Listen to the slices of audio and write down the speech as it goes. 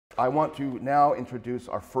I want to now introduce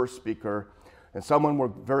our first speaker, and someone we're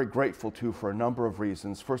very grateful to for a number of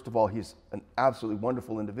reasons. First of all, he's an absolutely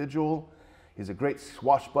wonderful individual. He's a great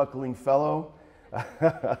swashbuckling fellow.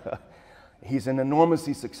 He's an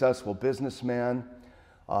enormously successful businessman,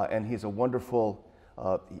 and he's a wonderful,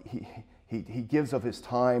 he gives of his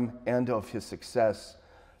time and of his success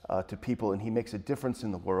to people, and he makes a difference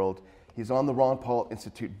in the world. He's on the Ron Paul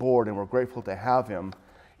Institute board, and we're grateful to have him.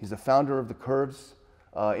 He's the founder of the Curves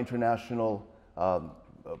International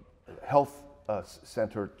Health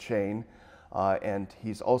Center chain, and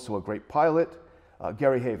he's also a great pilot,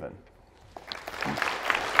 Gary Heavin.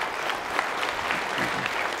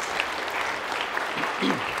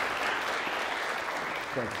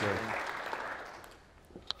 Thanks, Gary.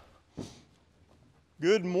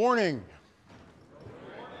 Good morning.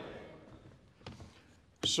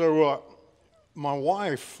 So my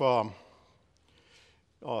wife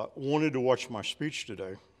wanted to watch my speech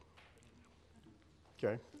today.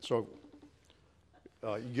 Okay, so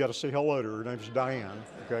you got to say hello to her. Her name's Diane.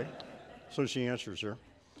 Okay, so she answers her.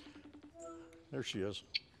 There she is.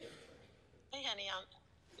 Hey, honey,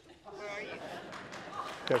 where are you?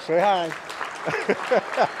 Okay, say hi.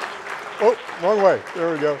 Oh, wrong way.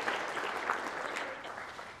 There we go.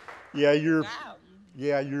 Yeah, you're. Wow.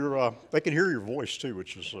 Yeah, you're. They can hear your voice too,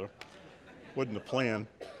 which is wasn't the plan.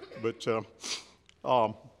 But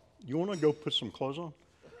you want to go put some clothes on?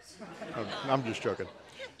 I'm just joking.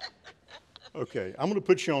 Okay, I'm going to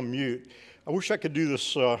put you on mute. I wish I could do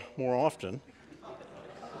this more often.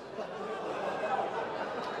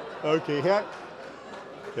 Okay,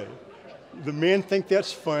 okay. The men think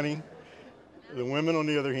that's funny. The women, on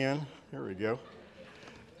the other hand, here we go.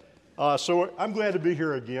 So I'm glad to be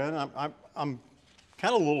here again. I'm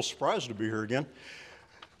kind of a little surprised to be here again.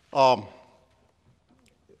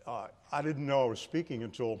 I didn't know I was speaking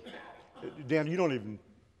until, Dan, you don't even,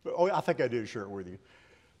 oh, I think I did share it with you.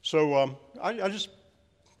 So I just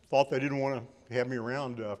thought they didn't want to have me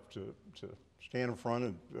around to stand in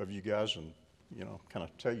front of you guys and, you know, kind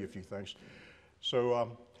of tell you a few things.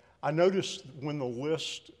 So I noticed when the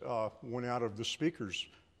list went out of the speakers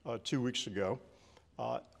 2 weeks ago,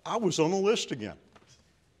 I was on the list again.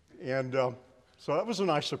 And so that was a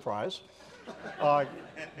nice surprise.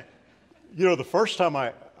 You know, the first time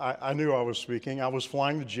I knew I was speaking, I was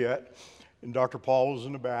flying the jet, and Dr. Paul was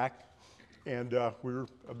in the back, and we were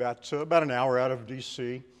about an hour out of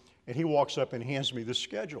D.C., and he walks up and hands me the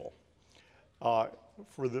schedule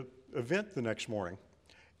for the event the next morning.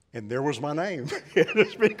 And there was my name as the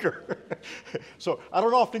speaker. So I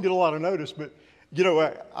don't often get a lot of notice, but you know,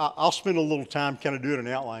 I'll spend a little time kind of doing an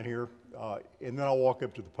outline here, and then I'll walk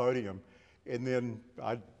up to the podium, and then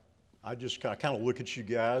I just kind of look at you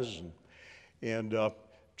guys and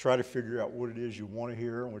try to figure out what it is you want to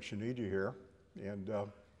hear and what you need to hear. And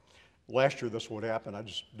last year, that's what happened. I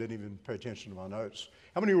just didn't even pay attention to my notes.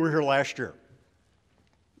 How many were here last year?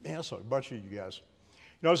 Yeah, that's a bunch of you guys.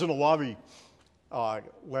 You know, I was in the lobby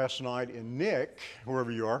last night, and Nick,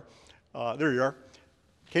 wherever you are, there you are,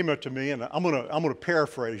 came up to me, and I'm gonna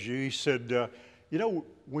paraphrase you. He said, you know,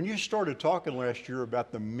 when you started talking last year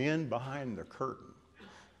about the men behind the curtain,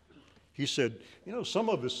 he said, you know, some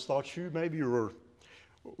of us thought you maybe were,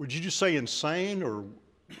 would you just say insane, or? Maybe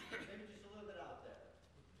just a little bit out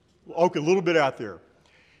there. Okay, a little bit out there.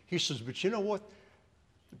 He says, but you know what?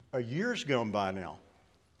 A year's gone by now.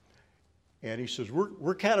 And he says,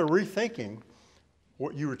 we're kind of rethinking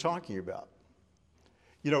what you were talking about.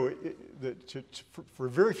 You know, for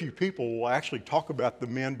very few people will actually talk about the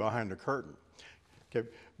men behind the curtain. Okay,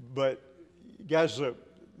 but guys,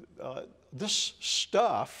 this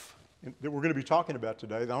stuff that we're going to be talking about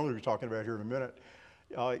today, that I'm going to be talking about here in a minute,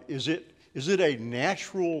 is it a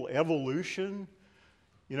natural evolution?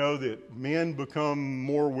 You know, that men become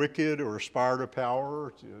more wicked or aspire to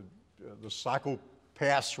power, the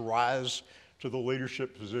psychopaths rise to the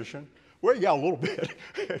leadership position? Well, yeah, a little bit.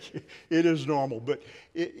 It is normal, but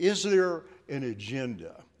is there an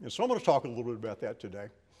agenda? And so I'm going to talk a little bit about that today.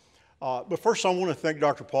 But first, I want to thank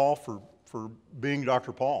Dr. Paul for being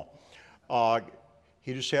Dr. Paul.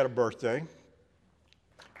 He just had a birthday.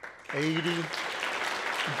 80.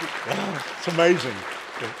 It's amazing.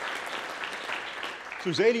 So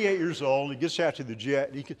he's 88 years old. He gets out to the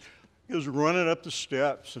jet. He goes running up the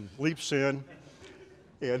steps and leaps in.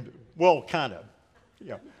 And, well, kind of,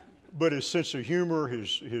 yeah. But his sense of humor,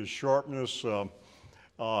 his sharpness, and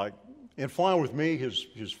flying with me,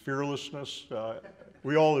 his fearlessness,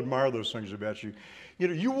 we all admire those things about you. You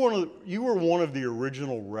know, you were one of the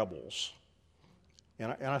original rebels,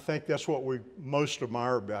 and I think that's what we most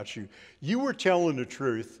admire about you. You were telling the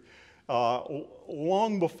truth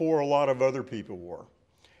long before a lot of other people were,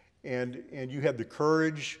 and you had the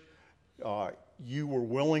courage. You were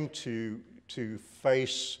willing to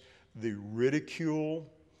face the ridicule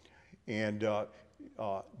and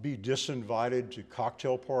be disinvited to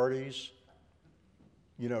cocktail parties.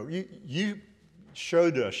 You know, you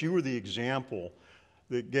showed us, you were the example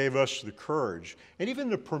that gave us the courage and even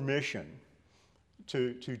the permission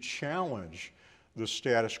to challenge the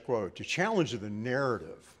status quo, to challenge the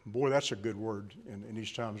narrative. Boy, that's a good word in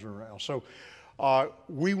these times around. So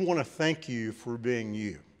we want to thank you for being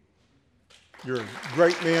you. You're a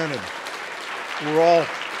great man, and we're all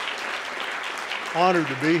honored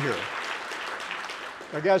to be here.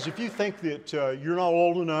 Now, guys, if you think that you're not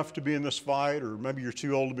old enough to be in this fight, or maybe you're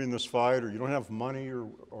too old to be in this fight, or you don't have money,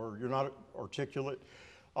 or you're not articulate,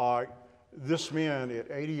 this man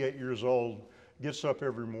at 88 years old gets up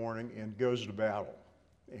every morning and goes to battle.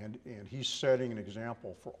 And he's setting an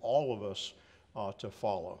example for all of us to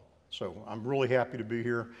follow. So I'm really happy to be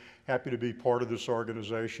here, happy to be part of this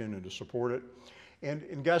organization and to support it.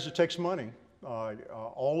 And guys, it takes money.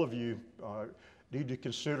 All of you need to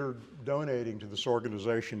consider donating to this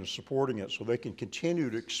organization and supporting it so they can continue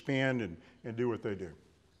to expand and do what they do.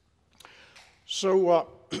 So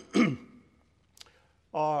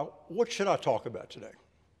what should I talk about today?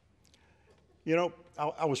 You know,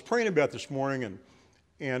 I was praying about this morning,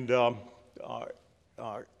 and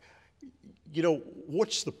you know,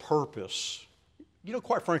 what's the purpose? You know,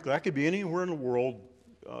 quite frankly, I could be anywhere in the world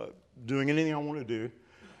doing anything I want to do,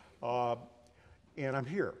 and I'm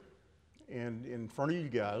here. And in front of you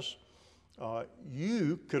guys,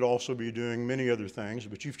 you could also be doing many other things,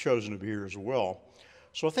 but you've chosen to be here as well.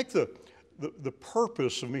 So I think the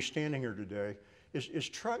purpose of me standing here today is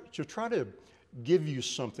to try to give you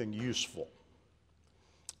something useful.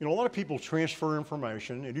 You know, a lot of people transfer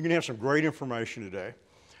information, and you're going to have some great information today.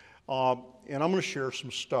 And I'm going to share some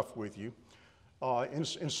stuff with you.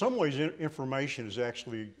 In some ways, information is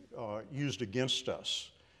actually used against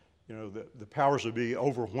us. You know, the powers that be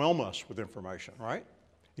overwhelm us with information, right?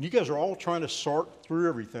 And you guys are all trying to sort through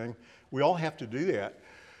everything. We all have to do that.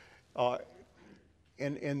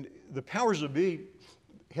 And the powers that be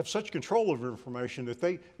have such control over information that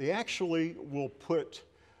they actually will put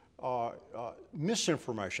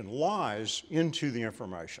misinformation, lies into the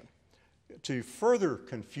information to further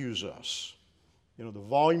confuse us. You know, the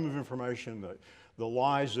volume of information, the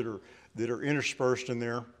lies that are interspersed in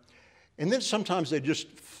there. And then sometimes they just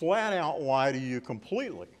flat out lie to you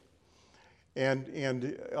completely. And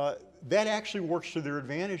that actually works to their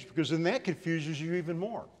advantage, because then that confuses you even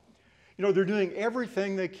more. You know, they're doing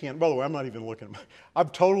everything they can. By the way, I'm not even looking. I'm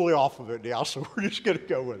totally off of it now, so we're just going to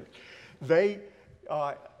go with it. They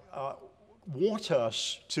want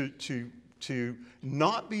us to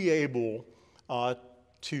not be able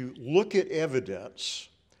to look at evidence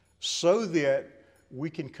so that we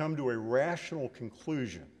can come to a rational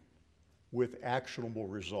conclusion with actionable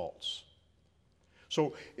results.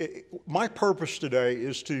 So my purpose today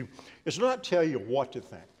is not tell you what to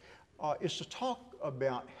think. It's to talk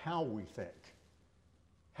about how we think,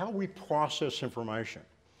 how we process information,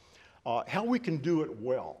 how we can do it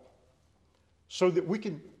well, so that we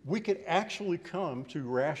can actually come to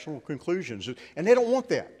rational conclusions. And they don't want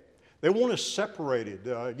that. They want us separated.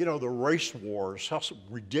 You know, the race wars, how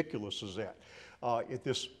ridiculous is that at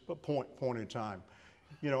this point in time?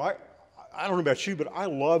 You know, I don't know about you, but I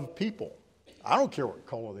love people. I don't care what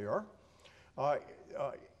color they are.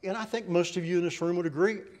 And I think most of you in this room would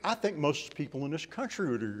agree. I think most people in this country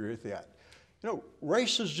would agree with that. You know,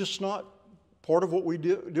 race is just not part of what we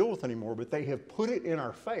deal with anymore, but they have put it in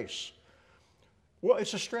our face. Well,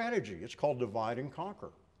 it's a strategy. It's called divide and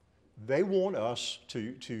conquer. They want us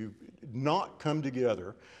to not come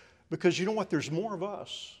together because, you know what, there's more of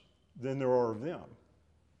us than there are of them.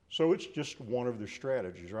 So it's just one of their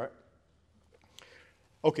strategies, right?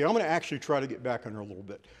 Okay, I'm going to actually try to get back on there a little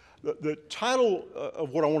bit. The title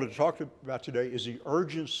of what I wanted to talk about today is the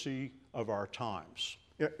urgency of our times.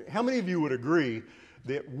 How many of you would agree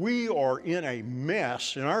that we are in a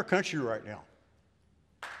mess in our country right now?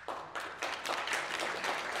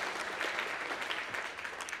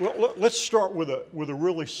 Well, let's start with a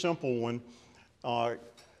really simple one.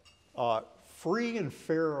 Free and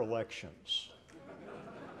fair elections.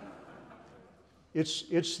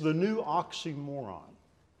 It's the new oxymoron.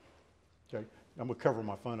 Okay, I'm going to cover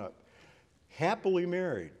my fun up. Happily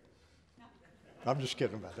married. I'm just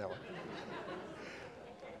kidding about that one.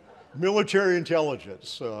 Military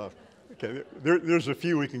intelligence. Okay, there's a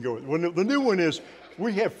few we can go with. Well, the new one is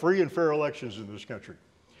we have free and fair elections in this country.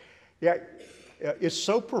 Yeah, it's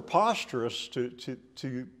so preposterous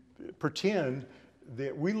to pretend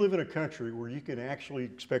that we live in a country where you can actually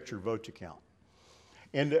expect your vote to count.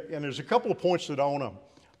 And there's a couple of points that I want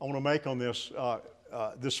to make on this,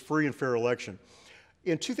 this free and fair election.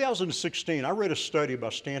 In 2016, I read a study by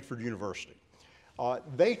Stanford University.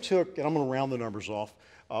 They took, and I'm going to round the numbers off,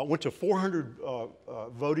 went to 400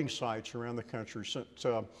 voting sites around the country, sent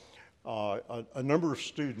a number of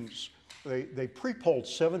students. They pre-polled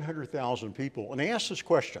 700,000 people, and they asked this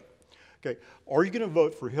question, okay, are you going to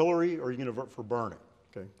vote for Hillary or are you going to vote for Bernie?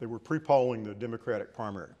 Okay, they were pre-polling the Democratic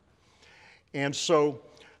primary. And so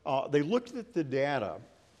they looked at the data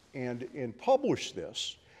and published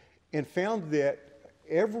this and found that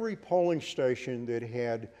every polling station that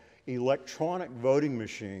had electronic voting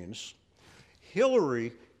machines,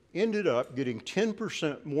 Hillary ended up getting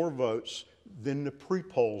 10% more votes than the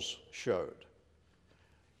pre-polls showed.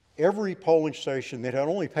 Every polling station that had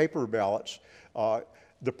only paper ballots,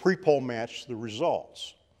 the pre-poll matched the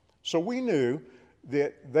results. So we knew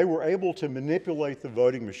that they were able to manipulate the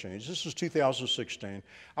voting machines. This was 2016.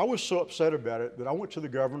 I was so upset about it that I went to the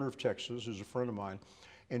governor of Texas, who's a friend of mine,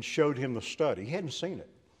 and showed him the study. He hadn't seen it.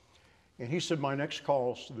 And he said, my next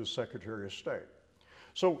call is to the Secretary of State.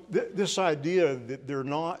 So this idea that they're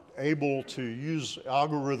not able to use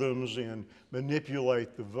algorithms and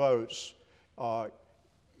manipulate the votes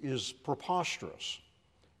is preposterous.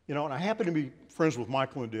 You know, and I happen to be friends with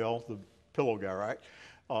Mike Lindell, the pillow guy, right?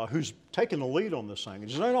 Who's taken the lead on this thing.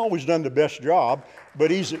 He's not always done the best job, but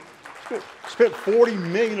he's spent $40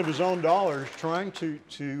 million of his own dollars trying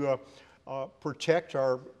to protect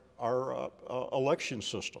our election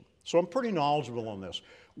system. So I'm pretty knowledgeable on this.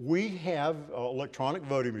 We have electronic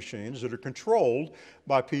voting machines that are controlled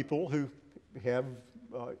by people who have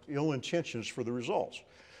ill intentions for the results.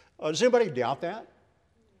 Does anybody doubt that?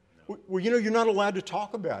 Well, you know, you're not allowed to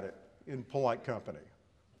talk about it in polite company.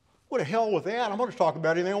 What the hell with that? I'm going to talk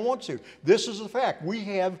about anything I want to. This is the fact. We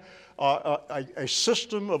have a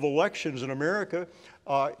system of elections in America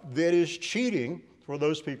that is cheating for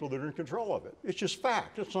those people that are in control of it. It's just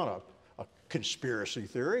fact. It's not a conspiracy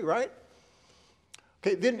theory, right?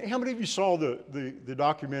 Okay, then how many of you saw the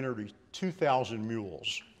documentary 2,000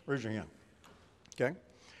 Mules? Raise your hand. Okay,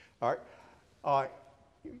 all right.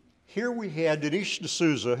 Here we had Denise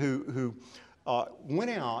D'Souza who went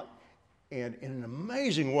out and in an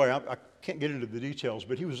amazing way, I can't get into the details,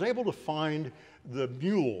 but he was able to find the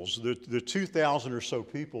mules, the 2,000 or so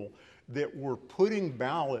people that were putting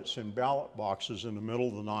ballots in ballot boxes in the middle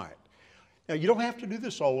of the night. Now, you don't have to do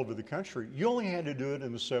this all over the country. You only had to do it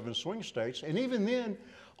in the 7 swing states, and even then,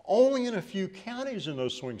 only in a few counties in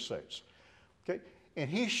those swing states. Okay? And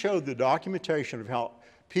he showed the documentation of how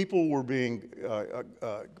people were being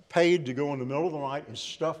paid to go in the middle of the night and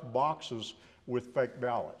stuff boxes with fake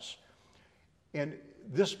ballots. And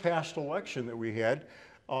this past election that we had,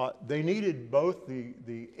 they needed both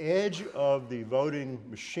the edge of the voting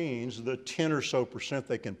machines, the 10 or so %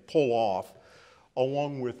 they can pull off,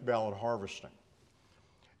 along with ballot harvesting.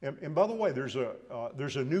 And by the way, there's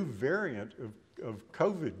a new variant of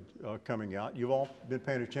COVID coming out. You've all been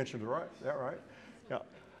paying attention to that, right? Yeah.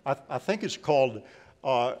 I think it's called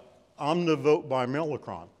Omnivote by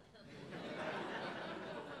Millicron.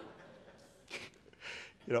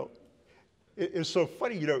 You know, it's so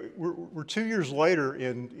funny. You know, we're 2 years later,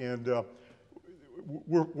 and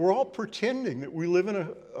we're all pretending that we live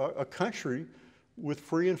in a country with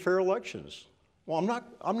free and fair elections. Well,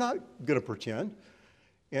 I'm not going to pretend,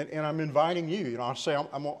 and I'm inviting you. You know, I say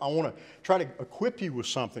I want to try to equip you with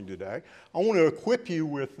something today. I want to equip you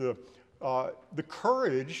with the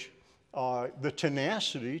courage, the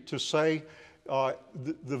tenacity to say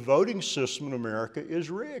the voting system in America is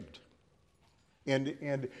rigged,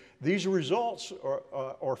 and these results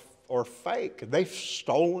are fake. They've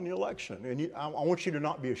stolen the election, and I want you to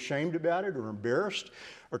not be ashamed about it or embarrassed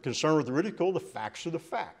or concerned with the ridicule. The facts are the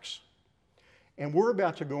facts. And we're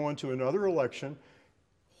about to go into another election.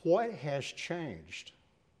 What has changed?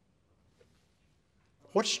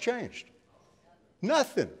 What's changed?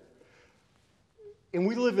 Nothing. And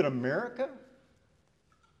we live in America?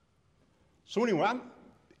 So anyway, I'm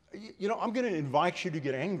going to invite you to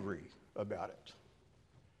get angry about it.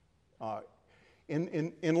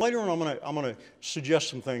 And later on, I'm going to suggest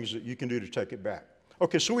some things that you can do to take it back.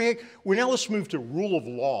 Okay, so let's move to rule of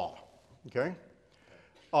law, okay?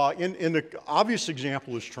 And the obvious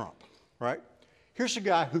example is Trump, right? Here's a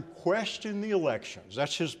guy who questioned the elections.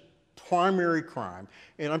 That's his primary crime.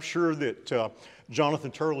 And I'm sure that Jonathan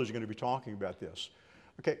Turley is going to be talking about this.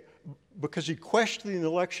 Okay, because he questioned the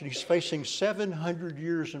election, he's facing 700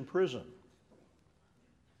 years in prison.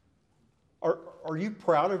 Are you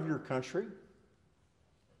proud of your country?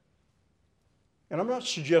 And I'm not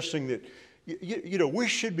suggesting that, you know, we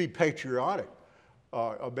should be patriotic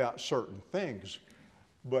about certain things.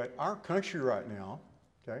 But our country right now,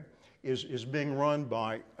 okay, is being run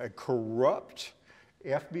by a corrupt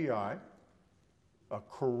FBI, a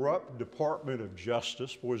corrupt Department of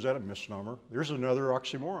Justice. Boy, is that a misnomer? There's another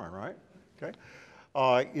oxymoron, right? Okay.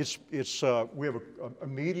 We have a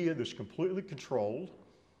media that's completely controlled,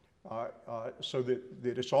 so that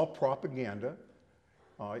it's all propaganda.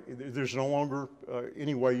 There's no longer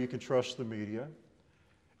any way you can trust the media.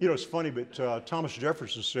 You know, it's funny, but Thomas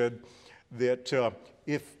Jefferson said that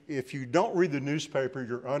if you don't read the newspaper,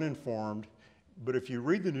 you're uninformed, but if you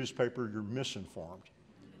read the newspaper, you're misinformed.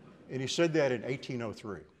 And he said that in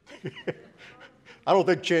 1803. I don't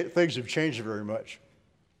think things have changed very much.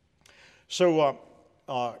 So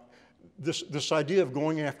this idea of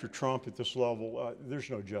going after Trump at this level, there's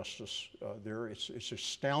no justice there. It's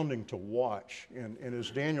astounding to watch. And as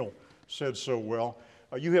Daniel said so well,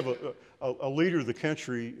 you have a leader of the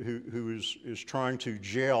country who is trying to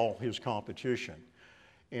jail his competition.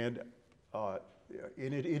 And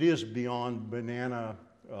it is beyond banana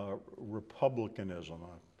republicanism,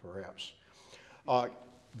 perhaps.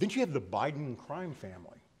 Then you have the Biden crime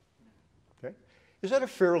family. Okay? Is that a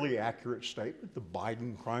fairly accurate statement, the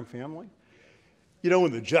Biden crime family? You know,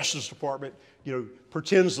 when the Justice Department, you know,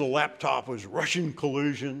 pretends the laptop was Russian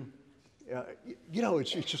collusion, you know,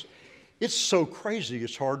 it's so crazy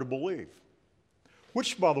it's hard to believe.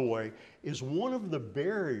 Which, by the way, is one of the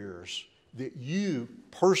barriers that you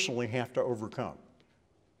personally have to overcome.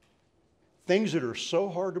 Things that are so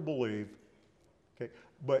hard to believe, okay,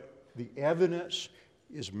 but the evidence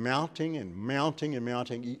is mounting and mounting and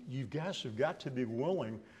mounting. You guys have got to be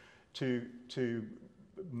willing to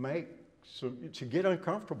get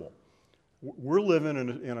uncomfortable. We're living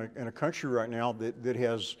in a country right now that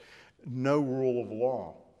has no rule of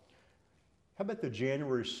law. How about the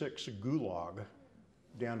January 6th gulag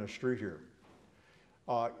down the street here?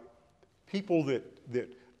 People that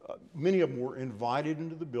many of them were invited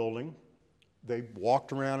into the building. They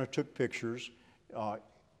walked around and took pictures,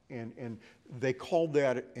 and they called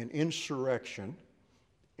that an insurrection.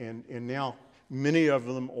 And now many of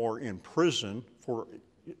them are in prison for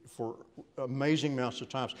amazing amounts of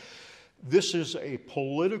times. This is a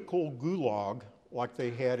political gulag like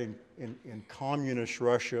they had in communist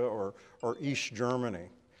Russia or East Germany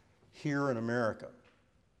here in America.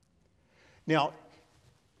 Now,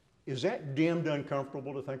 is that damned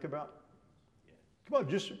uncomfortable to think about? Come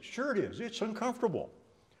on, sure it is. It's uncomfortable.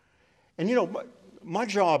 And you know, my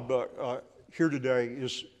job here today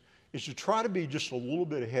is to try to be just a little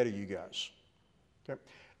bit ahead of you guys. Okay?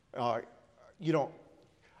 You know,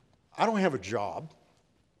 I don't have a job,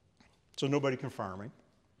 so nobody can fire me.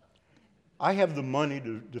 I have the money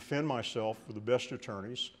to defend myself with the best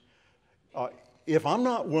attorneys. If I'm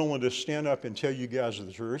not willing to stand up and tell you guys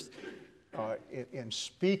the truth and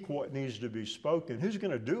speak what needs to be spoken, who's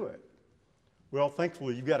going to do it? Well,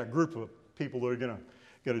 thankfully, you've got a group of people that are going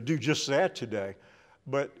to do just that today.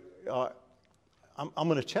 But I'm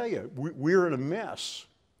going to tell you, we're in a mess.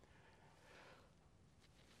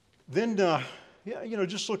 Then, yeah, you know,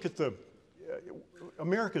 just look at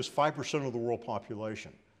America's 5% of the world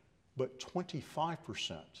population, but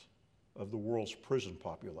 25% of the world's prison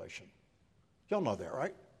population. Y'all know that,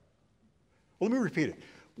 right? Well, let me repeat it.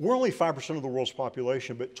 We're only 5% of the world's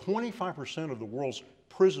population, but 25% of the world's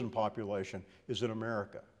prison population is in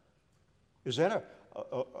America. Is that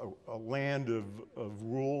a land of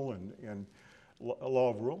rule and a law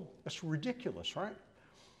of rule? That's ridiculous, right?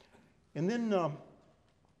 And then,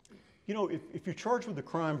 you know, if you're charged with a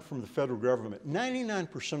crime from the federal government,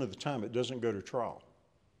 99% of the time it doesn't go to trial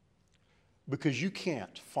because you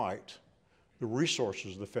can't fight the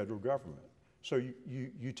resources of the federal government. So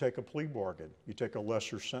you take a plea bargain, you take a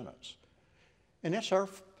lesser sentence. And that's how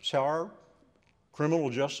our criminal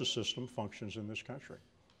justice system functions in this country.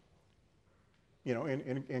 You know,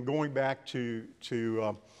 and going back to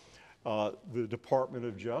the Department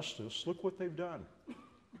of Justice, look what they've done.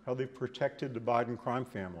 How they've protected the Biden crime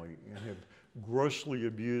family and have grossly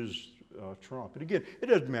abused Trump. And again, it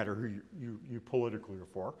doesn't matter who you politically are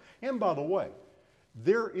for. And by the way,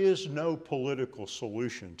 there is no political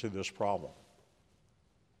solution to this problem.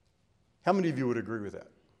 How many of you would agree with that?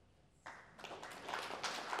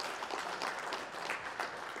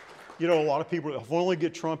 You know, a lot of people, if we only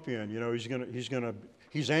get Trump in, you know,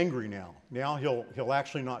 he's angry now. Now he'll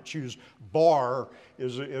actually not choose Barr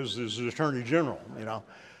as his attorney general, you know.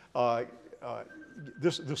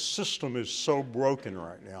 This system is so broken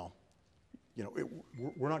right now. You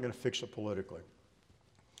know, we're not going to fix it politically.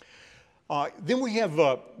 Then we have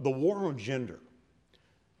the war on gender.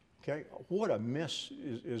 Okay, what a mess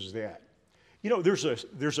is that? You know, there's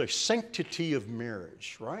a sanctity of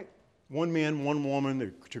marriage, right? one man, one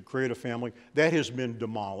woman to create a family. That has been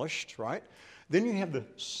demolished, right? Then you have the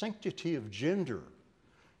sanctity of gender.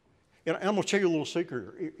 And I'm going to tell you a little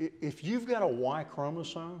secret. If you've got a Y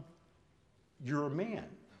chromosome, you're a man.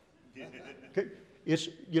 Okay? It's,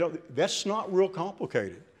 that's not real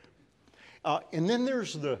complicated. And then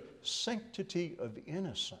there's the sanctity of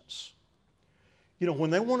innocence. When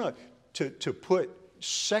they want to put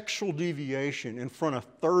sexual deviation in front of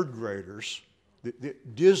third graders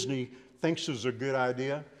that Disney thinks is a good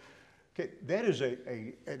idea, okay, that is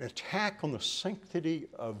an attack on the sanctity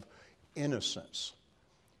of innocence.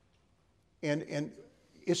 And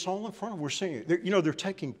it's all in front of us. We're seeing it. They're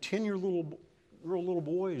taking 10-year-old little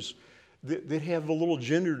boys that have a little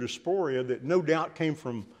gender dysphoria that no doubt came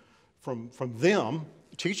from them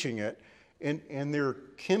teaching it, and they're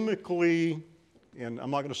chemically, and I'm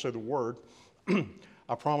not going to say the word,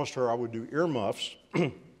 I promised her I would do earmuffs.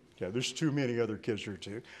 Yeah, there's too many other kids here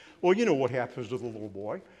too. Well, you know what happens to the little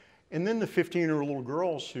boy. And then the 15-year-old little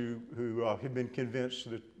girls who have been convinced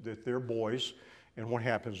that they're boys, and what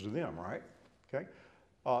happens to them, right? Okay?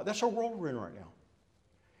 That's our world we're in right now.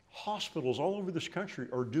 Hospitals all over this country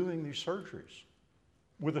are doing these surgeries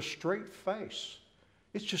with a straight face.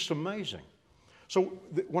 It's just amazing. So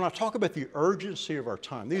when I talk about the urgency of our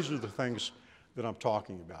time, these are the things that I'm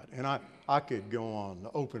talking about. And I could go on,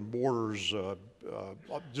 open borders,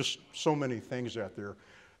 just so many things out there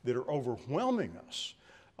that are overwhelming us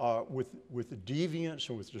with deviance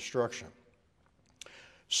and with destruction.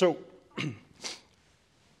 So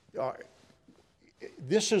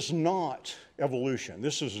this is not evolution.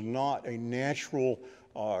 This is not a natural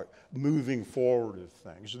moving forward of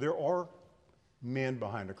things. There are men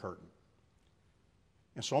behind the curtain.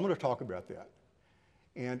 And so I'm going to talk about that.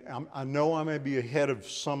 And I know I may be ahead of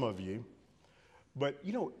some of you, but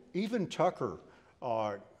even Tucker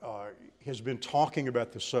has been talking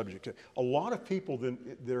about the subject. A lot of people that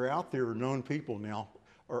are out there, known people now,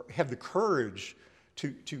 have the courage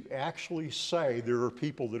to actually say there are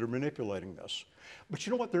people that are manipulating this. But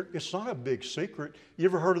you know what? It's not a big secret. You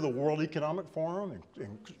ever heard of the World Economic Forum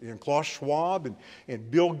and Klaus Schwab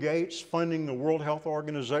and Bill Gates funding the World Health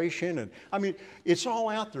Organization? And I mean, it's all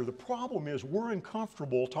out there. The problem is we're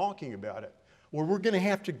uncomfortable talking about it. Well, we're going to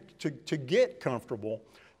have to get comfortable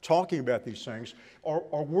talking about these things,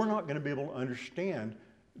 or we're not going to be able to understand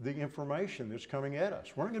the information that's coming at us.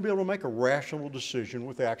 We're not going to be able to make a rational decision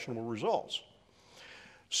with actionable results.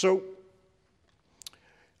 So,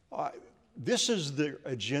 this is the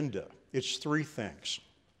agenda. It's three things.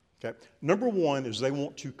 Okay? Number one is they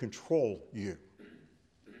want to control you.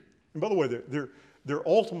 And by the way, their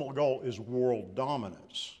ultimate goal is world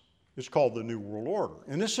dominance. It's called the New World Order.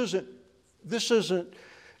 And this isn't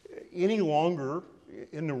any longer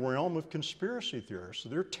in the realm of conspiracy theorists.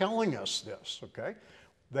 They're telling us this, okay?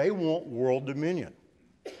 They want world dominion.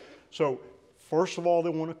 So, first of all, they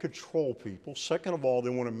want to control people. Second of all, they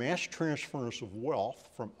want a mass transference of wealth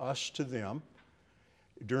from us to them.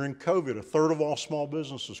 During COVID, a third of all small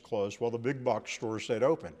businesses closed while the big box stores stayed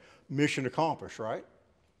open. Mission accomplished, right?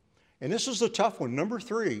 And this is the tough one. Number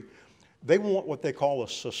three, they want what they call a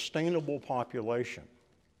sustainable population.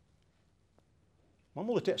 I'm going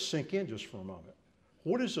to let that sink in just for a moment.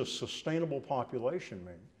 What does a sustainable population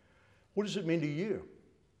mean? What does it mean to you?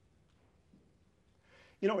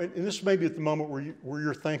 And this may be at the moment where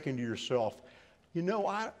you're thinking to yourself,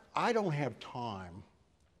 I don't have time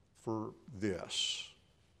for this.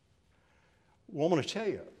 Well, I'm going to tell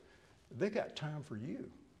you, they got time for you.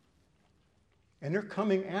 And they're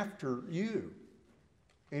coming after you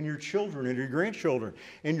and your children and your grandchildren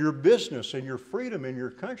and your business and your freedom and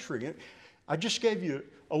your country. And I just gave you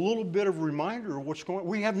a little bit of a reminder of what's going on.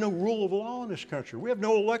 We have no rule of law in this country. We have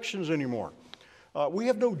no elections anymore. We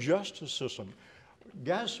have no justice system.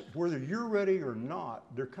 Guys, whether you're ready or not,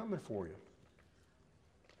 they're coming for you.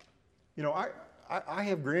 I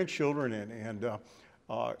have grandchildren, and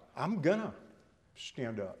I'm going to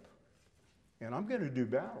stand up, and I'm going to do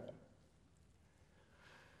battle.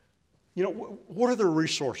 What are the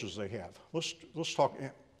resources they have? Let's talk.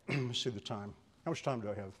 Let me see the time. How much time do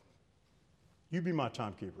I have? You be my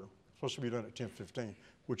timekeeper. It's supposed to be done at 10:15,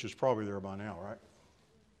 which is probably there by now, right?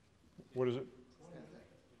 What is it?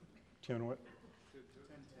 10 what?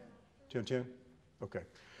 10:10? Okay.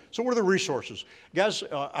 So what are the resources? Guys,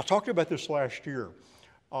 I talked about this last year.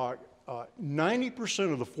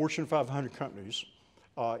 90% of the Fortune 500 companies,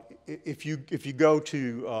 if you go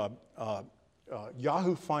to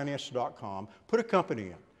yahoofinance.com, put a company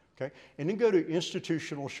in, okay? And then go to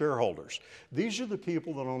institutional shareholders. These are the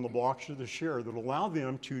people that own the blocks of the share that allow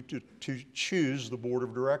them to choose the board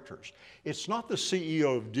of directors. It's not the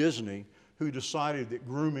CEO of Disney who decided that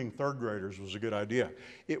grooming third graders was a good idea.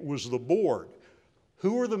 It was the board.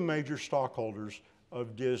 Who are the major stockholders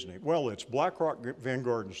of Disney? Well, it's BlackRock,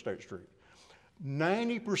 Vanguard, and State Street.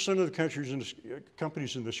 90% of the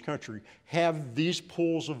companies in this country have these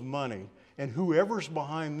pools of money, and whoever's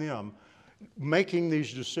behind them making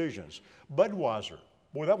these decisions. Budweiser,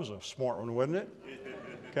 boy, that was a smart one, wasn't it?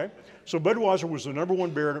 Okay, so Budweiser was the number one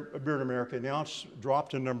beer in America. Now it's dropped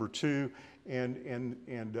to number 2, and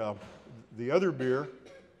the other beer,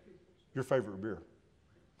 your favorite beer,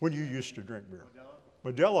 when you used to drink beer,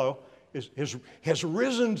 Modelo has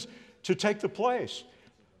risen to take the place.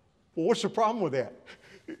 Well, what's the problem with that?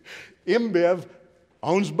 InBev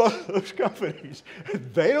owns both those companies.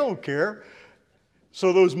 They don't care.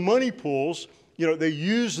 So those money pools, you know, they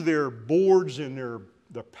use their boards and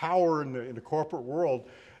the power in the corporate world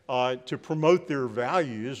to promote their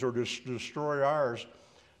values or to destroy ours.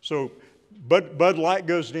 So Bud Light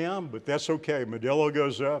goes down, but that's okay. Modelo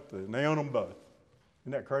goes up, and they own them both.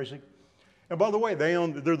 Isn't that crazy? And by the way,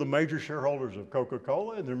 they're the major shareholders of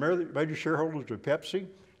Coca-Cola, and they're major shareholders of Pepsi.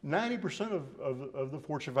 90% of the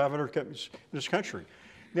Fortune 500 companies in this country.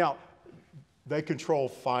 Now, they control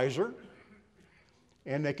Pfizer,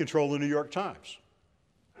 and they control the New York Times.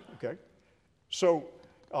 Okay? So,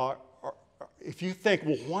 if you think,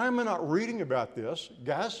 well, why am I not reading about this?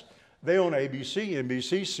 Guys, they own ABC,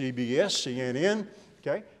 NBC, CBS, CNN,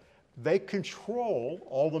 okay? They control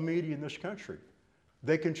all the media in this country.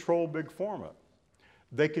 They control Big Pharma.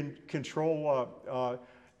 They can control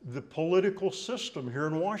the political system here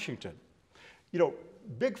in Washington. You know,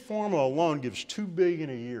 Big Pharma alone gives $2 billion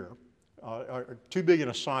a year, $2 billion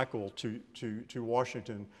a cycle to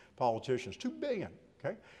Washington politicians. $2 billion,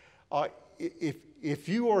 okay? If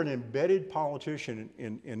you are an embedded politician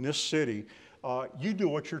in this city, you do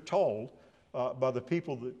what you're told by the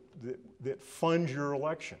people that fund your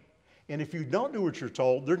election. And if you don't do what you're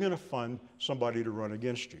told, they're going to fund somebody to run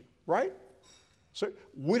against you, right? So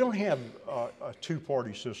we don't have a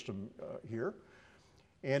two-party system here.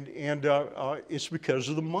 And it's because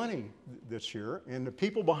of the money that's here. And the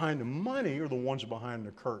people behind the money are the ones behind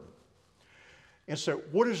the curtain. And so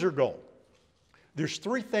what is their goal? There's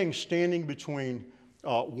 3 things standing between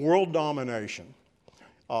world domination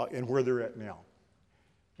and where they're at now.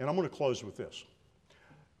 And I'm going to close with this.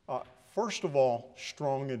 First of all,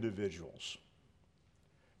 strong individuals.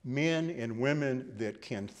 Men and women that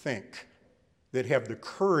can think, that have the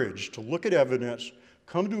courage to look at evidence,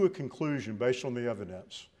 come to a conclusion based on the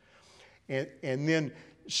evidence, and then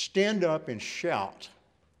stand up and shout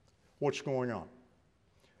what's going on.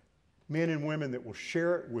 Men and women that will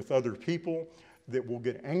share it with other people, that will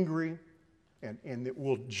get angry, and that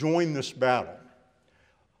will join this battle.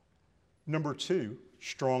 Number 2,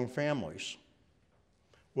 strong families.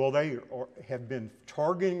 Well, they have been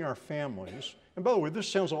targeting our families. And by the way, this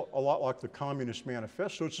sounds a lot like the Communist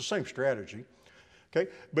Manifesto. It's the same strategy. Okay?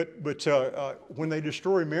 But when they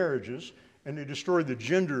destroy marriages and they destroy the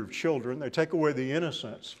gender of children, they take away the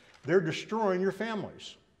innocence, they're destroying your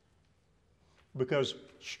families because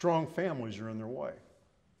strong families are in their way.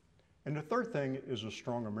 And the third thing is a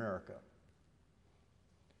strong America.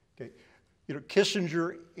 Okay? You know,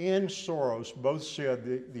 Kissinger and Soros both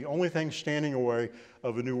said the only thing standing away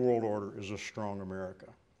of a new world order is a strong America.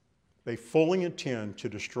 They fully intend to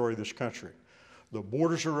destroy this country. The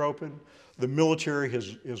borders are open. The military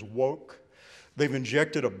is woke. They've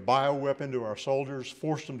injected a bioweapon to our soldiers,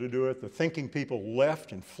 forced them to do it. The thinking people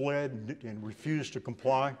left and fled and refused to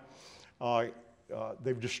comply.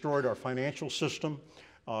 They've destroyed our financial system.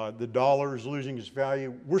 The dollar is losing its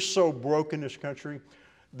value. We're so broke in this country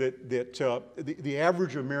that the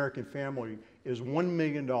average American family is $1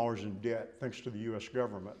 million in debt thanks to the U.S.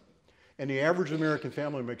 government. And the average American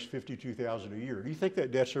family makes $52,000 a year. Do you think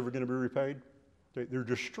that debt's ever going to be repaid? They're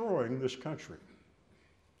destroying this country.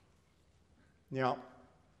 Now,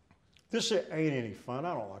 this ain't any fun.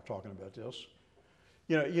 I don't like talking about this.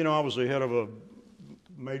 You know, I was the head of a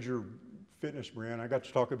major fitness brand. I got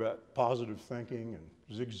to talk about positive thinking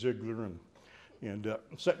and Zig Ziglar and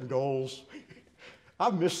setting goals. I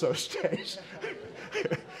miss those days.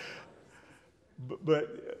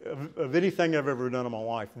 but of anything I've ever done in my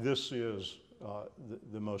life, this is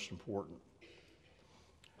the most important.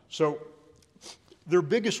 So their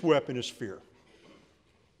biggest weapon is fear.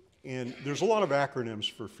 And there's a lot of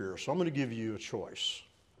acronyms for fear, so I'm going to give you a choice.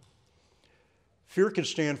 Fear can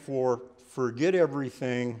stand for forget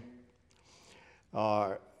everything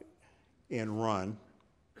and run.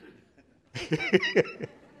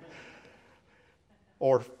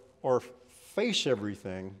 or face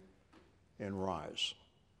everything and rise.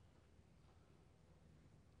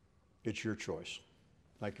 It's your choice.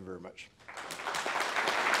 Thank you very much.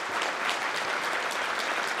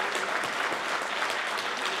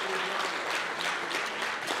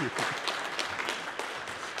 Thank you.